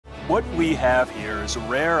What we have here is a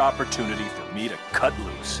rare opportunity for me to cut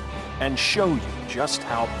loose and show you just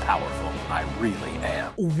how powerful I really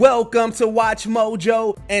am. Welcome to Watch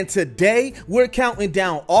Mojo, and today we're counting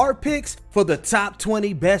down our picks for the top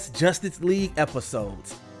 20 best Justice League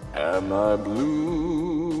episodes. Am I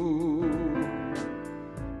blue?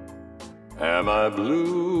 Am I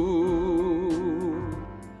blue?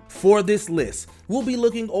 For this list, we'll be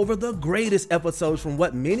looking over the greatest episodes from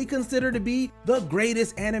what many consider to be the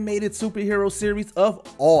greatest animated superhero series of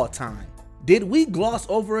all time. Did we gloss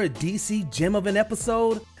over a DC gem of an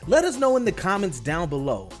episode? Let us know in the comments down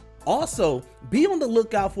below. Also, be on the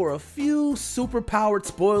lookout for a few superpowered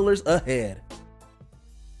spoilers ahead.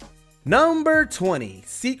 Number 20,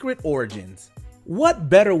 Secret Origins. What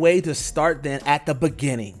better way to start than at the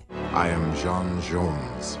beginning? I am Jean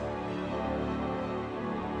Jones.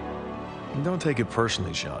 Don't take it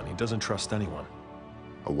personally, Jean. He doesn't trust anyone.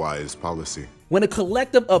 A wise policy. When a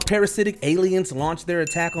collective of parasitic aliens launch their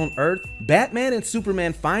attack on Earth, Batman and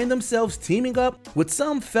Superman find themselves teaming up with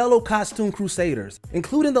some fellow costume crusaders,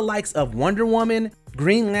 including the likes of Wonder Woman,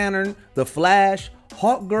 Green Lantern, The Flash,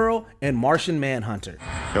 Hawkgirl, and Martian Manhunter.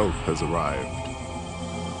 Help has arrived.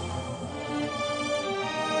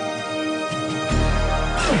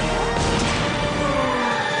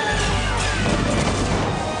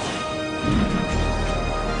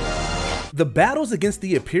 The battles against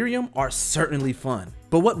the Imperium are certainly fun,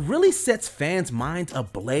 but what really sets fans' minds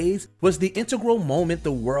ablaze was the integral moment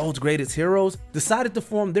the world's greatest heroes decided to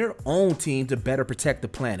form their own team to better protect the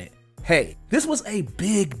planet. Hey, this was a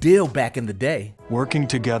big deal back in the day. Working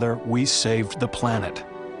together, we saved the planet.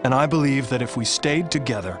 And I believe that if we stayed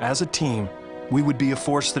together as a team, we would be a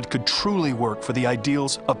force that could truly work for the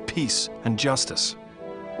ideals of peace and justice.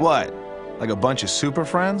 What? Like a bunch of super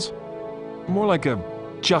friends? More like a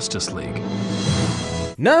Justice League.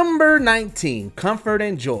 Number 19, Comfort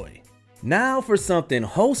and Joy. Now for something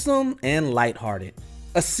wholesome and lighthearted.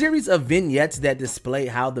 A series of vignettes that display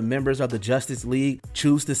how the members of the Justice League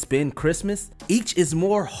choose to spend Christmas. Each is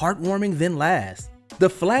more heartwarming than last. The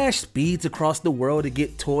Flash speeds across the world to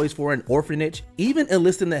get toys for an orphanage, even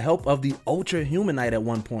enlisting the help of the Ultra Humanite at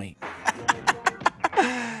one point.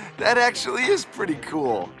 That actually is pretty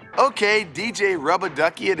cool. Okay, DJ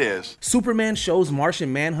Rub-a-Ducky it is. Superman shows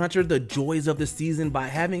Martian Manhunter the joys of the season by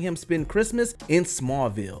having him spend Christmas in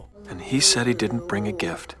Smallville. And he said he didn't bring a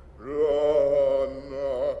gift.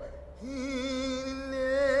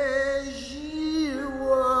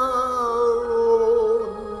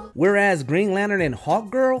 Whereas Green Lantern and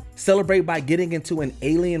Hawkgirl celebrate by getting into an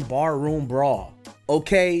alien barroom brawl.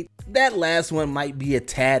 Okay, that last one might be a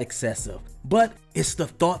tad excessive, but it's the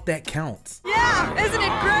thought that counts. Yeah, isn't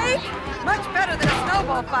it great? Much better than a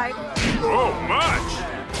snowball fight. Oh,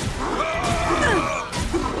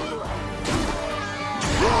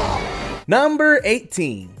 much! Number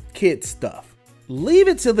 18, Kid Stuff. Leave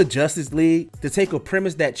it to the Justice League to take a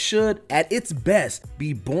premise that should, at its best,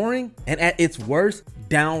 be boring and at its worst,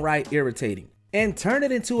 downright irritating, and turn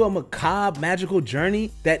it into a macabre magical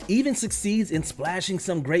journey that even succeeds in splashing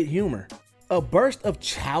some great humor. A burst of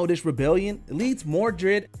childish rebellion leads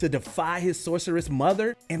Mordred to defy his sorceress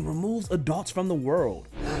mother and removes adults from the world.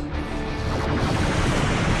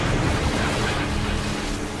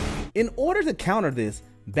 In order to counter this,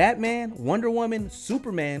 Batman, Wonder Woman,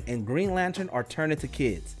 Superman, and Green Lantern are turned into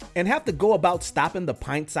kids and have to go about stopping the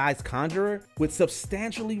pint-sized conjurer with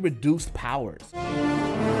substantially reduced powers.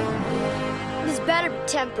 This better be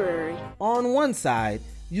temporary. On one side,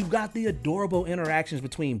 you've got the adorable interactions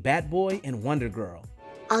between Batboy and Wonder Girl.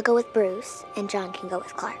 I'll go with Bruce, and John can go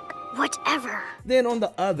with Clark. Whatever. Then on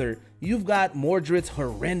the other, you've got Mordred's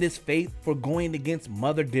horrendous fate for going against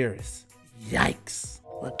Mother Dearest. Yikes.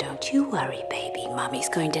 Well, don't you worry, baby. Mommy's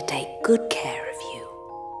going to take good care of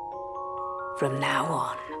you from now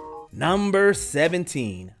on. Number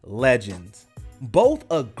 17, Legends. Both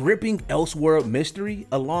a gripping Elseworld mystery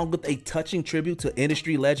along with a touching tribute to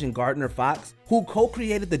industry legend Gardner Fox, who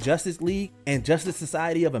co-created the Justice League and Justice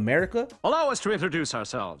Society of America. Allow us to introduce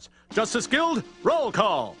ourselves. Justice Guild, roll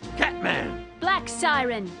call. Catman, Black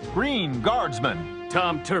Siren, Green Guardsman,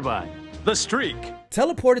 Tom Turbine, The Streak.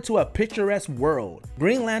 Teleported to a picturesque world,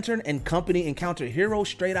 Green Lantern and company encounter heroes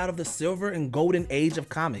straight out of the silver and golden age of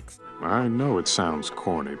comics. I know it sounds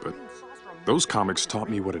corny, but those comics taught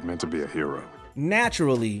me what it meant to be a hero.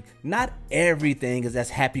 Naturally, not everything is as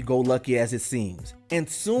happy-go-lucky as it seems, and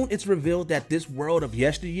soon it's revealed that this world of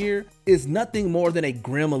yesteryear is nothing more than a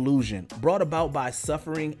grim illusion brought about by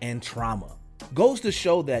suffering and trauma. Goes to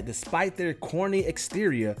show that despite their corny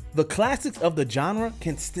exterior, the classics of the genre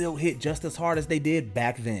can still hit just as hard as they did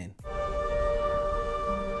back then.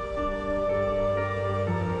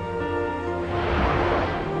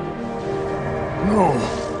 No.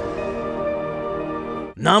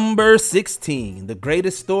 Number 16, the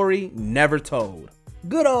greatest story never told.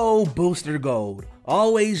 Good old Booster Gold,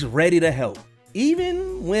 always ready to help,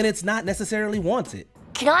 even when it's not necessarily wanted.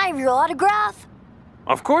 Can I have your autograph?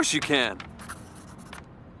 Of course you can.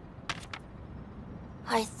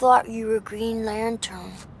 I thought you were Green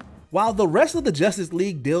Lantern. While the rest of the Justice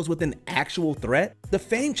League deals with an actual threat, the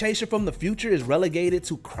Fame Chaser from the future is relegated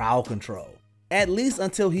to crowd control. At least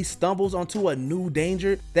until he stumbles onto a new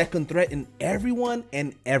danger that can threaten everyone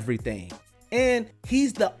and everything. And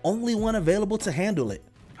he's the only one available to handle it.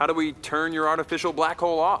 How do we turn your artificial black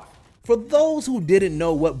hole off? For those who didn't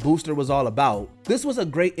know what Booster was all about, this was a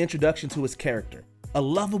great introduction to his character. A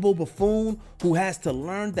lovable buffoon who has to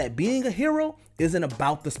learn that being a hero isn't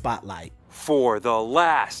about the spotlight. For the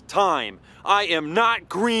last time, I am not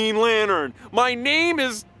Green Lantern. My name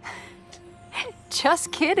is...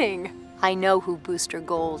 Just kidding. I know who Booster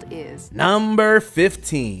Gold is. Number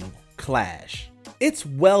 15, Clash. It's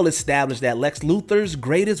well established that Lex Luthor's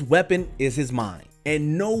greatest weapon is his mind.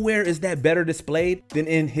 And nowhere is that better displayed than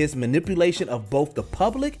in his manipulation of both the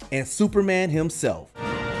public and Superman himself.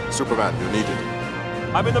 Superman, you're needed.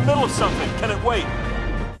 I'm in the middle of something. Can it wait?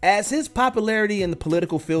 As his popularity in the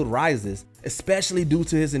political field rises, especially due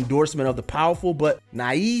to his endorsement of the powerful but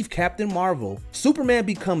naive Captain Marvel, Superman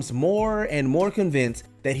becomes more and more convinced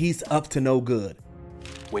that he's up to no good.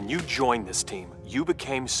 When you joined this team, you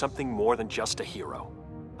became something more than just a hero.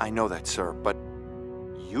 I know that, sir, but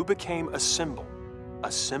You became a symbol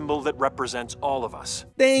that represents all of us.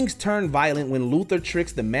 Things turn violent when Luthor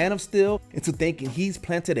tricks the Man of Steel into thinking he's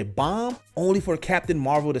planted a bomb, only for Captain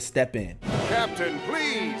Marvel to step in. Captain,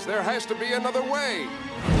 please, there has to be another way.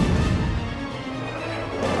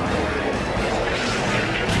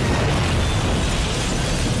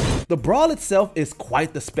 The brawl itself is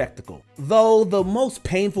quite the spectacle, though the most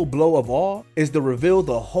painful blow of all is the reveal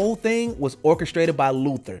the whole thing was orchestrated by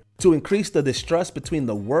Luthor to increase the distrust between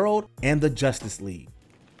the world and the Justice League.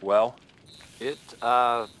 Well, it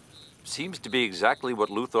seems to be exactly what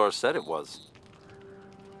Luthor said it was.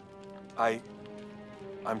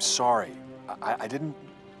 I'm sorry. I didn't...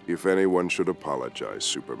 If anyone should apologize,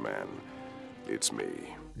 Superman, it's me.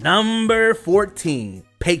 Number 14,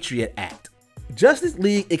 Patriot Act. Justice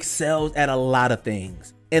League excels at a lot of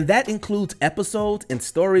things, and that includes episodes and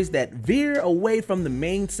stories that veer away from the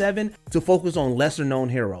main 7 to focus on lesser known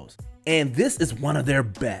heroes. And this is one of their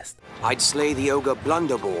best. I'd slay the ogre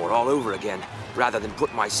Blunderbore all over again, rather than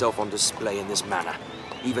put myself on display in this manner,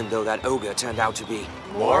 even though that ogre turned out to be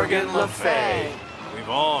Morgan Le Fay. We've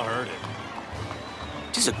all heard it.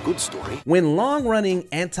 It is a good story. When long-running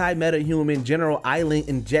anti-metahuman General Eiling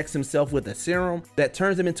injects himself with a serum that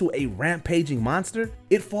turns him into a rampaging monster,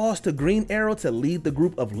 it falls to Green Arrow to lead the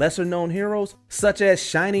group of lesser-known heroes, such as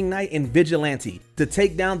Shining Knight and Vigilante, to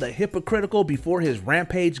take down the hypocritical before his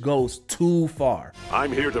rampage goes too far.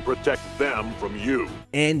 I'm here to protect them from you.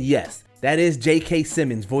 And yes, that is J.K.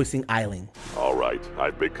 Simmons voicing Eiling. All right,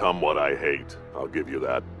 I've become what I hate. I'll give you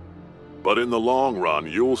that. But in the long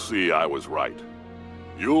run, you'll see I was right.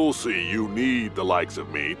 You'll see you need the likes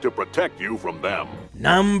of me to protect you from them.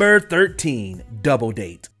 Number 13, Double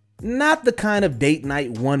Date. Not the kind of date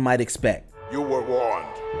night one might expect. You were warned.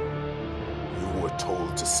 You were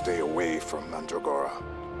told to stay away from Mandragora.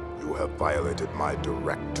 You have violated my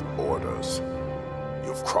direct orders.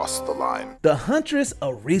 You've crossed the line. The Huntress,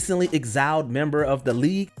 a recently exiled member of the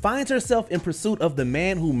League, finds herself in pursuit of the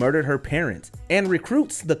man who murdered her parents and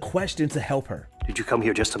recruits the Question to help her. Did you come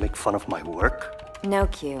here just to make fun of my work? No,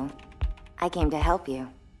 Q. I came to help you.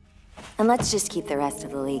 And let's just keep the rest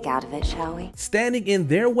of the League out of it, shall we? Standing in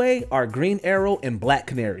their way are Green Arrow and Black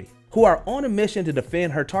Canary, who are on a mission to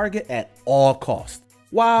defend her target at all costs.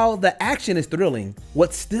 While the action is thrilling,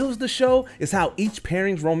 what steals the show is how each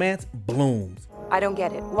pairing's romance blooms. I don't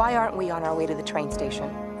get it. Why aren't we on our way to the train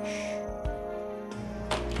station?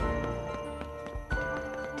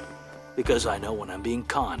 Because I know when I'm being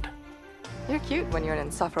conned. You're cute when you're an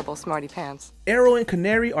insufferable smarty pants. Arrow and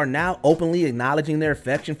Canary are now openly acknowledging their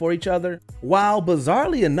affection for each other, while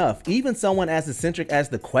bizarrely enough, even someone as eccentric as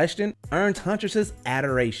the Question earns Huntress's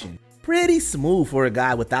adoration. Pretty smooth for a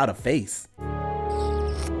guy without a face.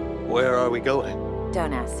 Where are we going?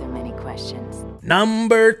 Don't ask so many questions.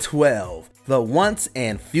 Number 12, the Once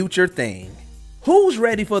and Future Thing. Who's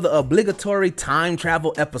ready for the obligatory time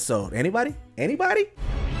travel episode? Anybody? Anybody?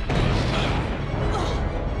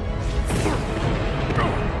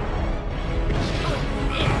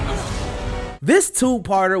 This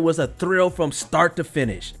two-parter was a thrill from start to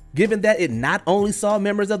finish, given that it not only saw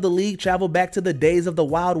members of the League travel back to the days of the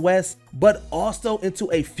Wild West, but also into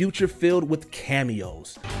a future filled with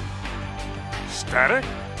cameos. Static?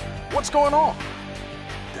 What's going on?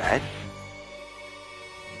 Dad?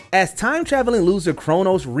 As time-traveling loser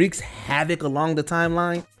Kronos wreaks havoc along the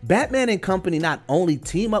timeline, Batman and company not only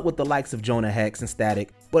team up with the likes of Jonah Hex and Static,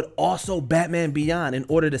 but also Batman Beyond in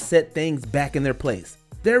order to set things back in their place.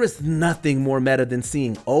 There is nothing more meta than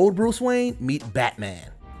seeing old Bruce Wayne meet Batman.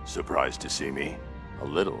 Surprised to see me? A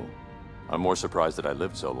little. I'm more surprised that I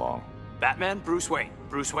lived so long. Batman, Bruce Wayne.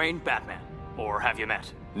 Bruce Wayne, Batman. Or have you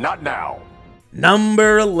met? Not now.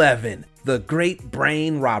 Number 11, the Great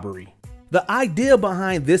Brain Robbery. The idea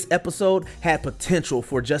behind this episode had potential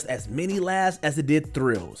for just as many laughs as it did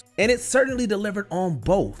thrills, and it certainly delivered on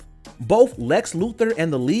both. Both Lex Luthor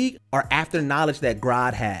and the League are after knowledge that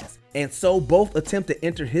Grodd has, and so both attempt to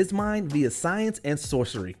enter his mind via science and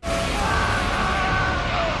sorcery.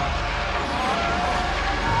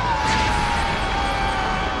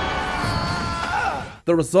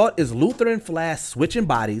 The result is Luthor and Flash switching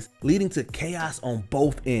bodies, leading to chaos on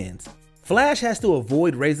both ends. Flash has to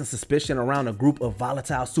avoid raising suspicion around a group of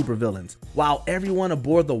volatile supervillains, while everyone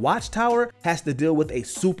aboard the Watchtower has to deal with a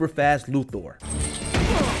super fast Luthor.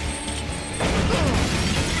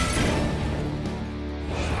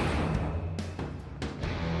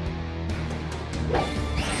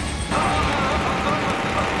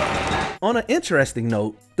 On an interesting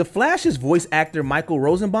note, the Flash's voice actor Michael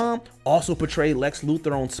Rosenbaum also portrayed Lex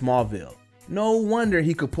Luthor on Smallville. No wonder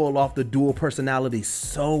he could pull off the dual personality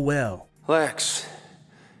so well. Lex,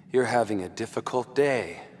 you're having a difficult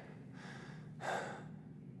day.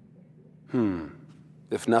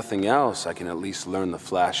 If nothing else, I can at least learn the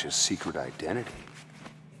Flash's secret identity.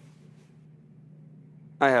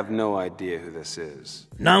 I have no idea who this is.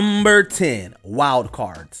 Number 10, Wild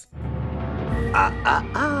Cards.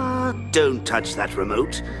 Don't touch that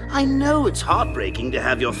remote. I know it's heartbreaking to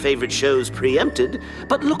have your favorite shows preempted,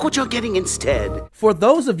 but look what you're getting instead. For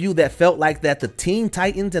those of you that felt like that the Teen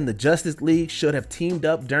Titans and the Justice League should have teamed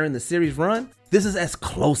up during the series run, this is as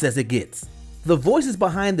close as it gets. The voices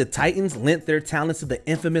behind the Titans lent their talents to the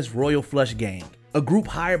infamous Royal Flush Gang, a group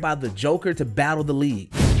hired by the Joker to battle the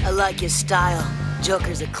League. I like your style.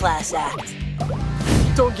 Joker's a class act.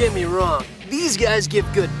 Don't get me wrong. These guys give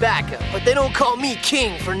good backup, but they don't call me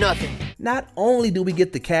king for nothing. Not only do we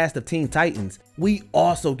get the cast of Teen Titans, we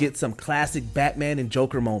also get some classic Batman and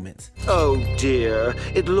Joker moments. Oh dear,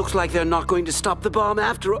 it looks like they're not going to stop the bomb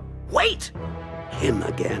after all. Wait! Him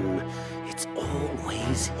again. It's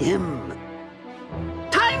always him.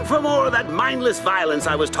 Time for more of that mindless violence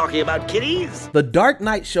I was talking about, kiddies. The Dark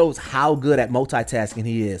Knight shows how good at multitasking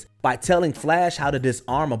he is by telling Flash how to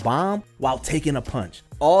disarm a bomb while taking a punch.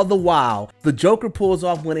 All the while, the Joker pulls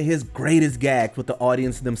off one of his greatest gags with the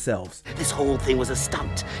audience themselves. This whole thing was a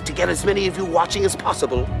stunt to get as many of you watching as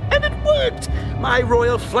possible, and it worked. My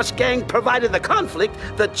Royal Flush Gang provided the conflict,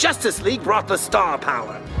 the Justice League brought the star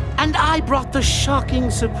power, and I brought the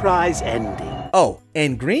shocking surprise ending. Oh,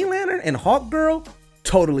 and Green Lantern and Hawk Girl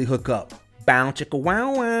totally hook up. Bow chicka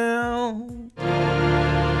wow wow.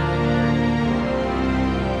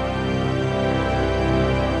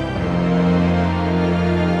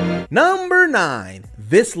 Number 9,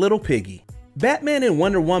 This Little Piggy. Batman and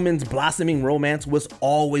Wonder Woman's blossoming romance was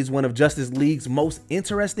always one of Justice League's most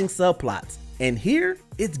interesting subplots, and here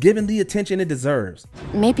it's given the attention it deserves.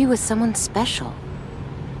 Maybe with someone special.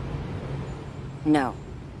 No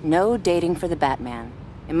dating for the Batman.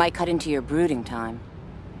 It might cut into your brooding time.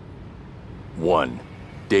 1.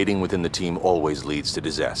 Dating within the team always leads to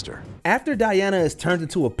disaster. After Diana is turned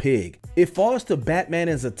into a pig, it falls to Batman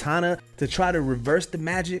and Zatanna to try to reverse the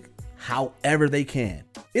magic however they can.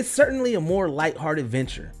 It's certainly a more lighthearted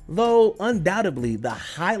venture, though undoubtedly the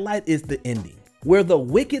highlight is the ending, where the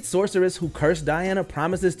wicked sorceress who cursed Diana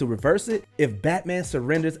promises to reverse it if Batman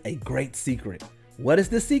surrenders a great secret. What is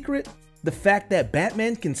the secret? The fact that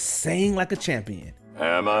Batman can sing like a champion.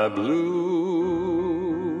 Am I blue?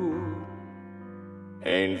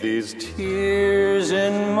 Ain't these tears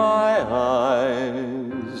in my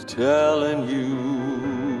eyes telling you?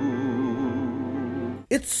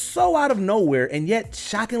 It's so out of nowhere and yet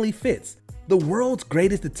shockingly fits. The world's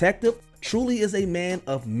greatest detective truly is a man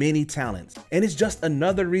of many talents, and it's just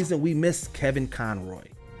another reason we miss Kevin Conroy.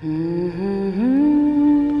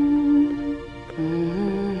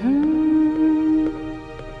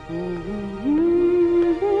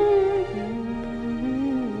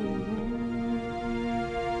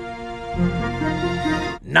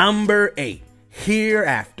 Number 8,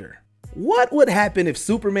 Hereafter. What would happen if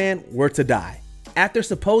Superman were to die? After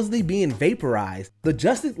supposedly being vaporized, the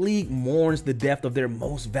Justice League mourns the death of their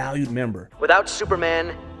most valued member. Without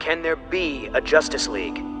Superman, can there be a Justice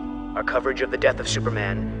League? Our coverage of the death of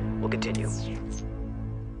Superman will continue.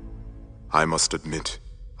 I must admit,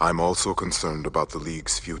 I'm also concerned about the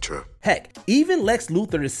League's future. Heck, even Lex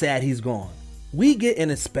Luthor is sad he's gone. We get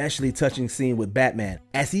an especially touching scene with Batman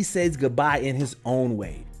as he says goodbye in his own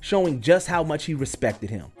way, showing just how much he respected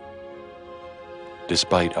him.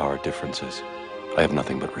 Despite our differences, I have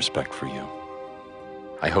nothing but respect for you.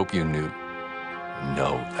 I hope you know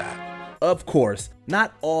that. Of course,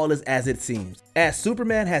 not all is as it seems, as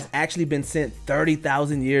Superman has actually been sent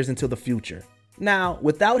 30,000 years into the future. Now,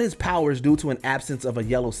 without his powers due to an absence of a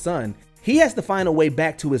yellow sun, he has to find a way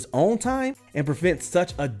back to his own time and prevent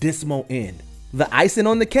such a dismal end. The icing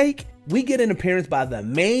on the cake, we get an appearance by the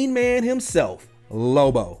main man himself,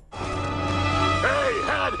 Lobo. Hey,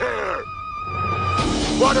 head here!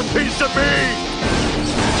 What a piece of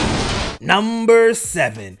me! Number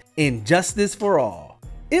 7, Injustice for All.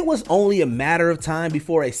 It was only a matter of time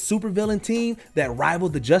before a supervillain team that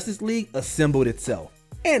rivaled the Justice League assembled itself.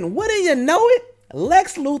 And wouldn't you know it,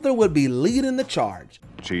 Lex Luthor would be leading the charge.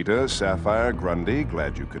 Cheetah, Sapphire, Grundy,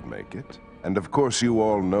 glad you could make it. And of course you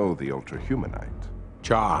all know the Ultra-Humanite.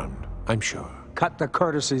 Charmed, I'm sure. Cut the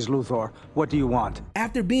courtesies, Luthor. What do you want?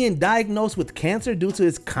 After being diagnosed with cancer due to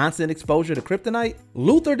his constant exposure to kryptonite,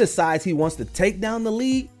 Luthor decides he wants to take down the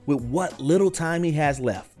League with what little time he has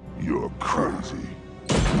left. You're crazy.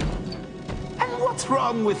 And what's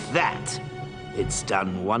wrong with that? It's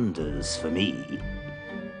done wonders for me.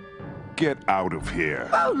 Get out of here.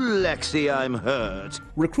 Oh, Lexi, I'm hurt.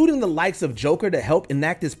 Recruiting the likes of Joker to help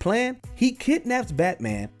enact his plan, he kidnaps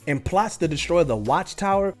Batman and plots to destroy the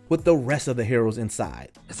Watchtower with the rest of the heroes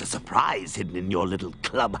inside. There's a surprise hidden in your little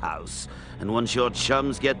clubhouse. And once your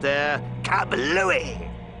chums get there, kablooey!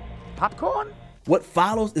 Popcorn? What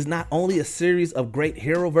follows is not only a series of great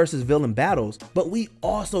hero versus villain battles, but we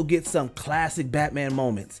also get some classic Batman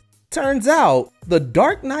moments. Turns out, the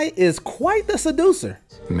Dark Knight is quite the seducer.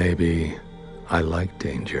 Maybe I like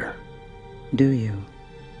danger. Do you?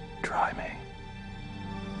 Try me.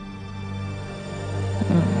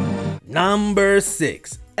 Number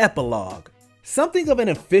 6, Epilogue. Something of an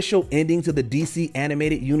official ending to the DC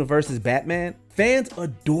animated universe's Batman, fans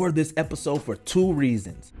adore this episode for 2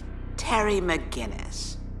 reasons. Terry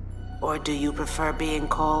McGinnis. Or do you prefer being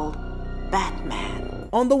called Batman?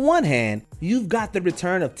 On the one hand, you've got the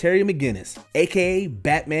return of Terry McGinnis, aka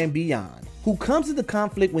Batman Beyond, who comes into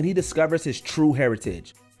conflict when he discovers his true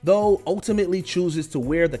heritage, though ultimately chooses to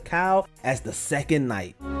wear the cowl as the second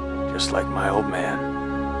Knight. Just like my old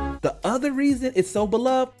man. The other reason it's so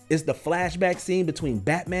beloved is the flashback scene between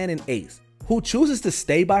Batman and Ace, who chooses to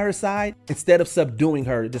stay by her side instead of subduing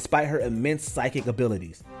her despite her immense psychic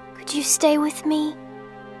abilities. Could you stay with me?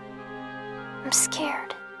 I'm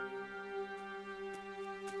scared.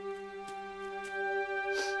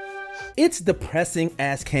 It's depressing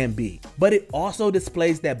as can be, but it also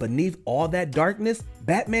displays that beneath all that darkness,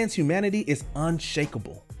 Batman's humanity is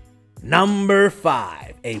unshakable. Number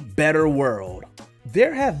 5, A Better World.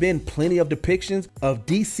 There have been plenty of depictions of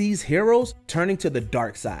DC's heroes turning to the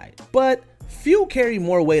dark side, but few carry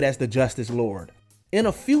more weight as the Justice Lord. In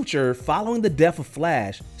a future following the death of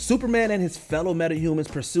Flash, Superman and his fellow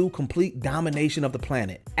metahumans pursue complete domination of the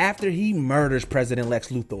planet after he murders President Lex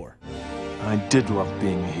Luthor. I did love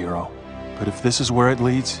being a hero, but if this is where it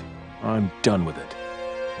leads, I'm done with it.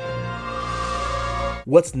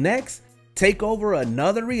 What's next? Take over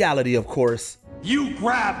another reality, of course. You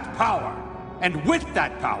grabbed power, and with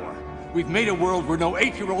that power, we've made a world where no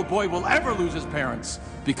 8-year-old boy will ever lose his parents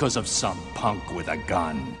because of some punk with a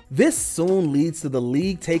gun. This soon leads to the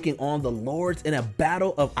League taking on the Lords in a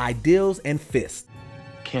battle of ideals and fists.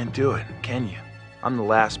 Can't do it, can you? I'm the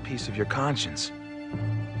last piece of your conscience.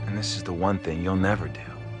 And this is the one thing you'll never do.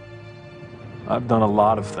 I've done a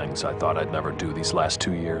lot of things I thought I'd never do these last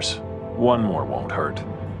 2 years. One more won't hurt.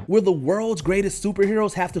 Where the world's greatest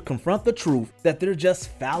superheroes have to confront the truth that they're just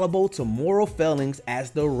fallible to moral failings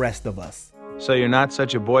as the rest of us. So you're not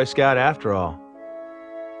such a Boy Scout after all.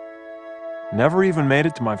 Never even made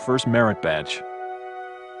it to my first merit badge.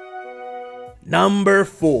 Number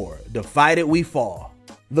 4, Divided We Fall.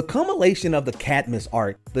 The culmination of the Cadmus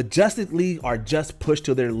arc, the Justice League are just pushed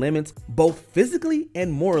to their limits both physically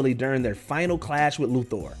and morally during their final clash with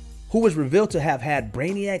Luthor, who was revealed to have had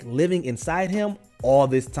Brainiac living inside him all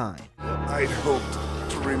this time. I'd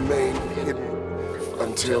hoped to remain hidden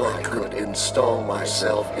until I could install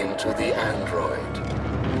myself into the android,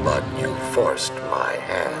 but you forced my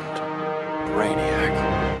hand.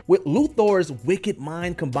 Brainiac. With Luthor's wicked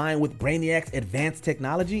mind combined with Brainiac's advanced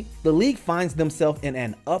technology, the League finds themselves in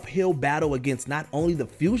an uphill battle against not only the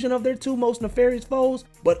fusion of their 2 most nefarious foes,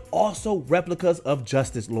 but also replicas of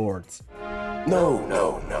Justice Lords.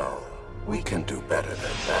 No. We can do better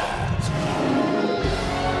than that.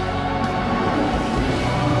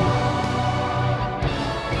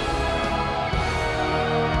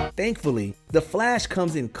 Thankfully, the Flash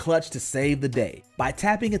comes in clutch to save the day by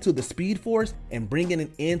tapping into the Speed Force and bringing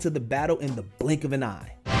an end to the battle in the blink of an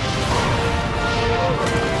eye.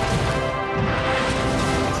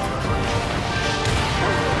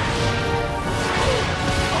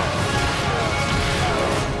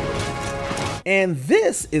 And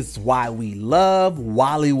this is why we love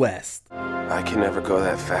Wally West. I can never go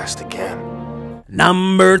that fast again.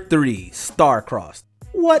 Number 3, Star-Crossed.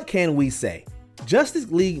 What can we say? Justice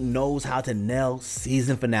League knows how to nail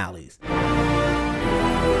season finales.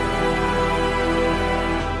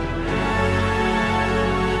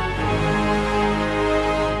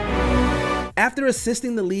 After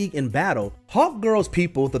assisting the League in battle, Hawkgirl's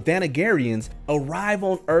people, the Thanagarians, arrive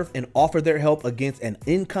on Earth and offer their help against an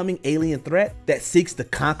incoming alien threat that seeks to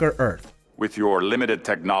conquer Earth. With your limited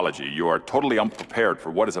technology, you are totally unprepared for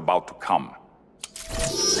what is about to come.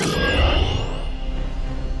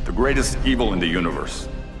 The greatest evil in the universe.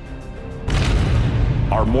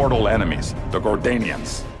 Our mortal enemies, the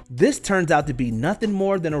Gordanians. This turns out to be nothing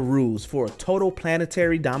more than a ruse for a total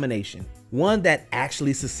planetary domination, one that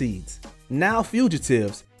actually succeeds. Now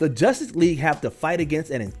fugitives, the Justice League have to fight against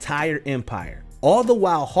an entire empire. All the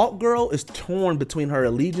while, Hawkgirl is torn between her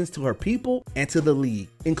allegiance to her people and to the League,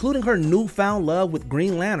 including her newfound love with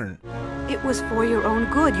Green Lantern. It was for your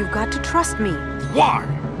own good. You've got to trust me. Why?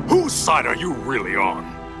 Whose side are you really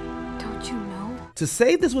on? Don't you know? To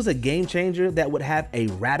say this was a game changer that would have a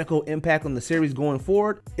radical impact on the series going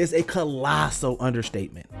forward is a colossal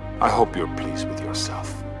understatement. I hope you're pleased with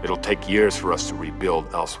yourself. It'll take years for us to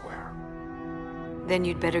rebuild elsewhere. Then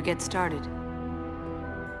you'd better get started.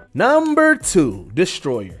 Number 2,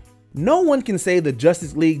 Destroyer. No one can say the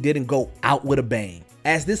Justice League didn't go out with a bang,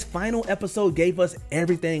 as this final episode gave us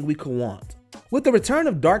everything we could want. With the return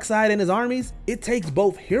of Darkseid and his armies, it takes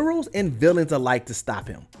both heroes and villains alike to stop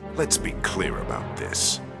him. Let's be clear about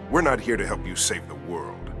this. We're not here to help you save the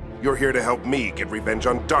world. You're here to help me get revenge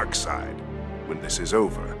on Darkseid. When this is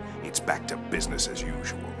over, it's back to business as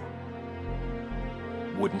usual.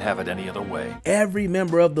 Wouldn't have it any other way. Every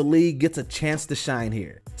member of the League gets a chance to shine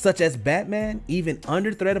here, such as Batman, even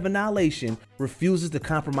under threat of annihilation, refuses to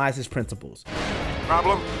compromise his principles.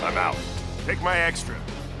 Problem? I'm out. Take my extra.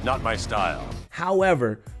 Not my style.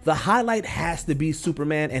 However, the highlight has to be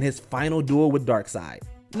Superman and his final duel with Darkseid.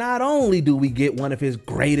 Not only do we get one of his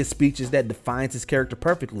greatest speeches that defines his character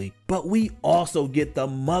perfectly, but we also get the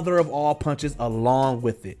mother of all punches along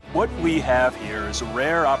with it. What we have here is a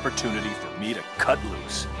rare opportunity for me to cut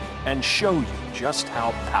loose and show you just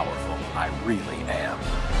how powerful I really am.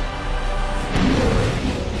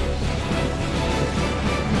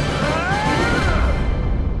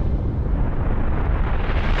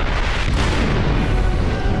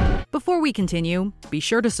 Before we continue, be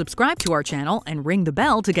sure to subscribe to our channel and ring the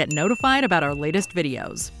bell to get notified about our latest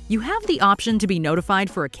videos. You have the option to be notified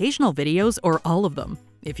for occasional videos or all of them.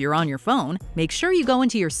 If you're on your phone, make sure you go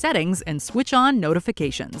into your settings and switch on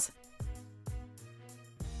notifications.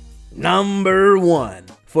 Number 1,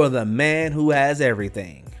 for the man who has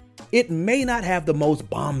everything. It may not have the most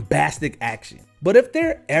bombastic action, but if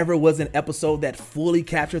there ever was an episode that fully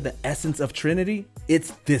captured the essence of Trinity,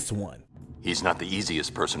 it's this one. He's not the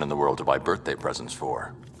easiest person in the world to buy birthday presents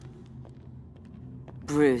for.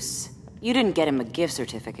 Bruce, you didn't get him a gift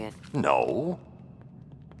certificate. No.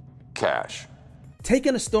 Cash.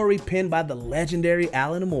 Taking a story penned by the legendary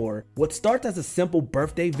Alan Moore, what starts as a simple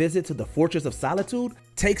birthday visit to the Fortress of Solitude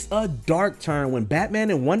takes a dark turn when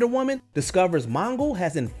Batman and Wonder Woman discovers Mongol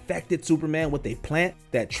has infected Superman with a plant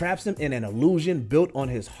that traps him in an illusion built on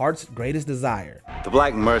his heart's greatest desire. The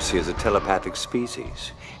Black Mercy is a telepathic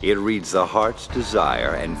species. It reads the heart's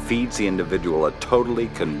desire and feeds the individual a totally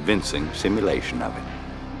convincing simulation of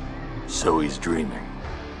it. So he's dreaming.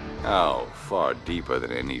 Oh, far deeper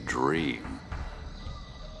than any dream.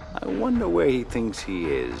 I wonder where he thinks he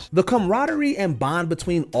is. The camaraderie and bond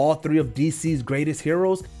between all three of DC's greatest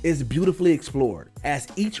heroes is beautifully explored, as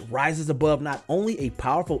each rises above not only a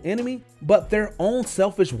powerful enemy, but their own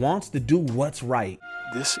selfish wants to do what's right.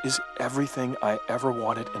 This is everything I ever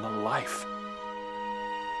wanted in a life.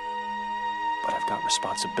 But I've got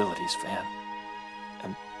responsibilities, Van.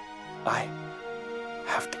 And I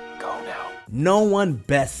have to go now. No one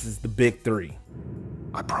bests the big three.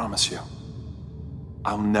 I promise you.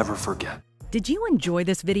 I'll never forget. Did you enjoy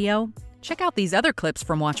this video? Check out these other clips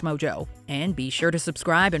from WatchMojo, and be sure to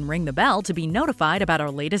subscribe and ring the bell to be notified about our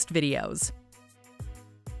latest videos.